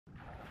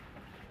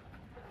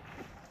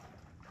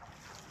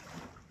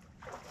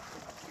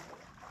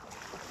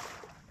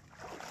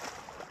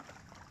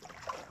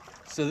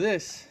So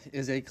this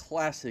is a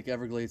classic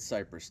Everglades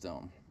Cypress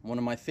Dome, one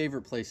of my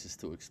favorite places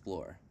to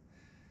explore.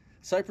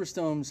 Cypress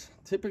domes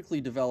typically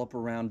develop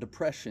around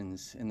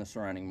depressions in the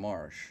surrounding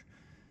marsh.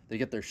 They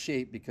get their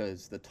shape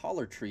because the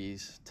taller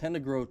trees tend to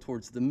grow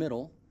towards the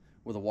middle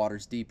where the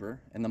water's deeper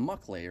and the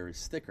muck layer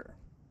is thicker.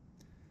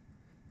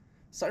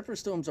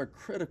 Cypress domes are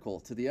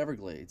critical to the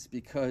Everglades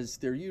because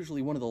they're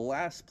usually one of the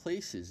last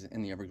places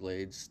in the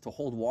Everglades to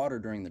hold water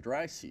during the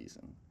dry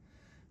season.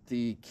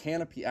 The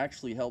canopy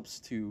actually helps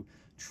to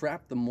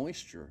trap the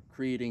moisture,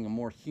 creating a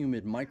more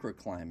humid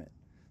microclimate.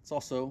 It's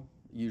also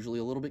usually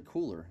a little bit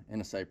cooler in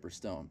a cypress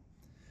dome.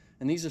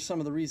 And these are some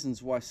of the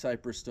reasons why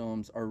cypress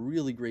domes are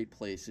really great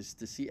places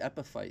to see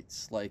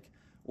epiphytes like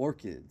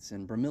orchids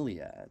and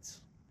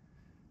bromeliads.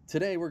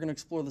 Today we're going to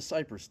explore the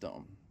cypress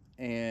dome,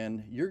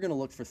 and you're going to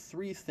look for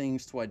three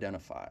things to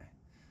identify.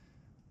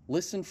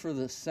 Listen for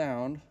the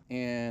sound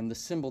and the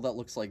symbol that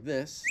looks like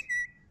this,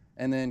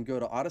 and then go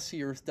to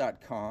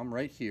odysseyearth.com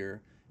right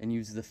here and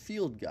use the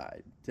field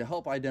guide to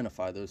help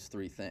identify those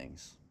three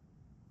things.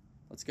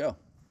 Let's go.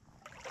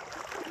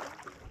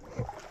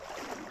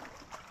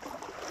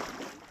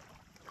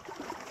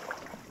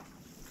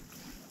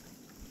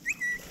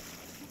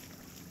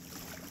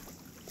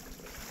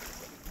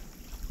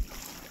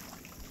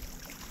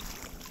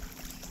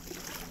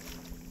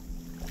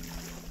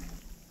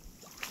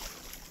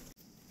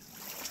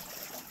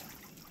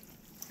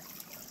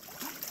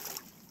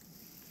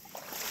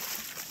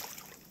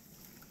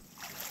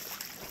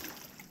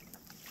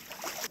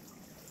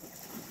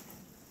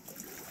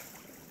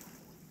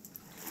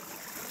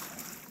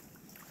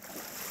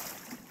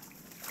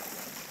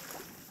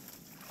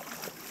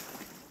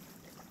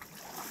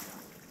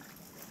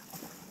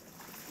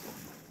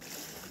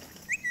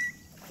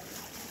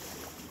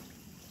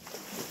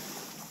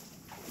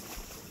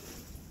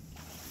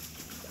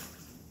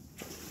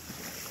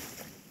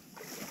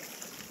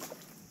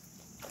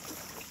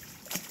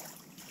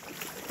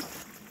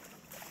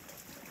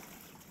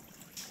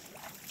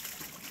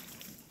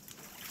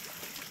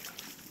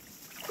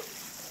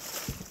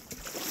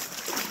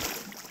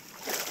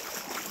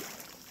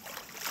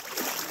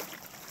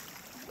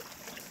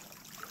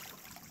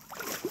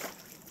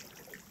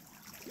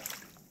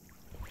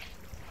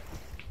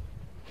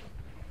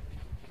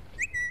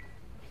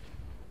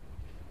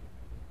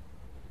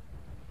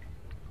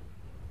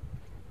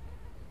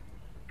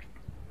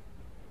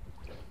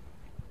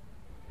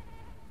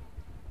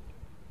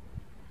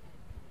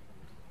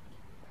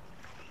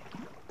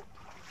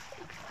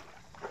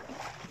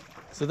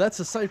 So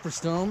that's a cypress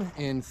dome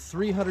in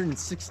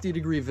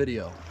 360-degree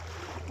video.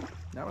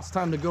 Now it's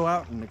time to go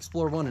out and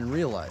explore one in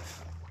real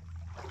life.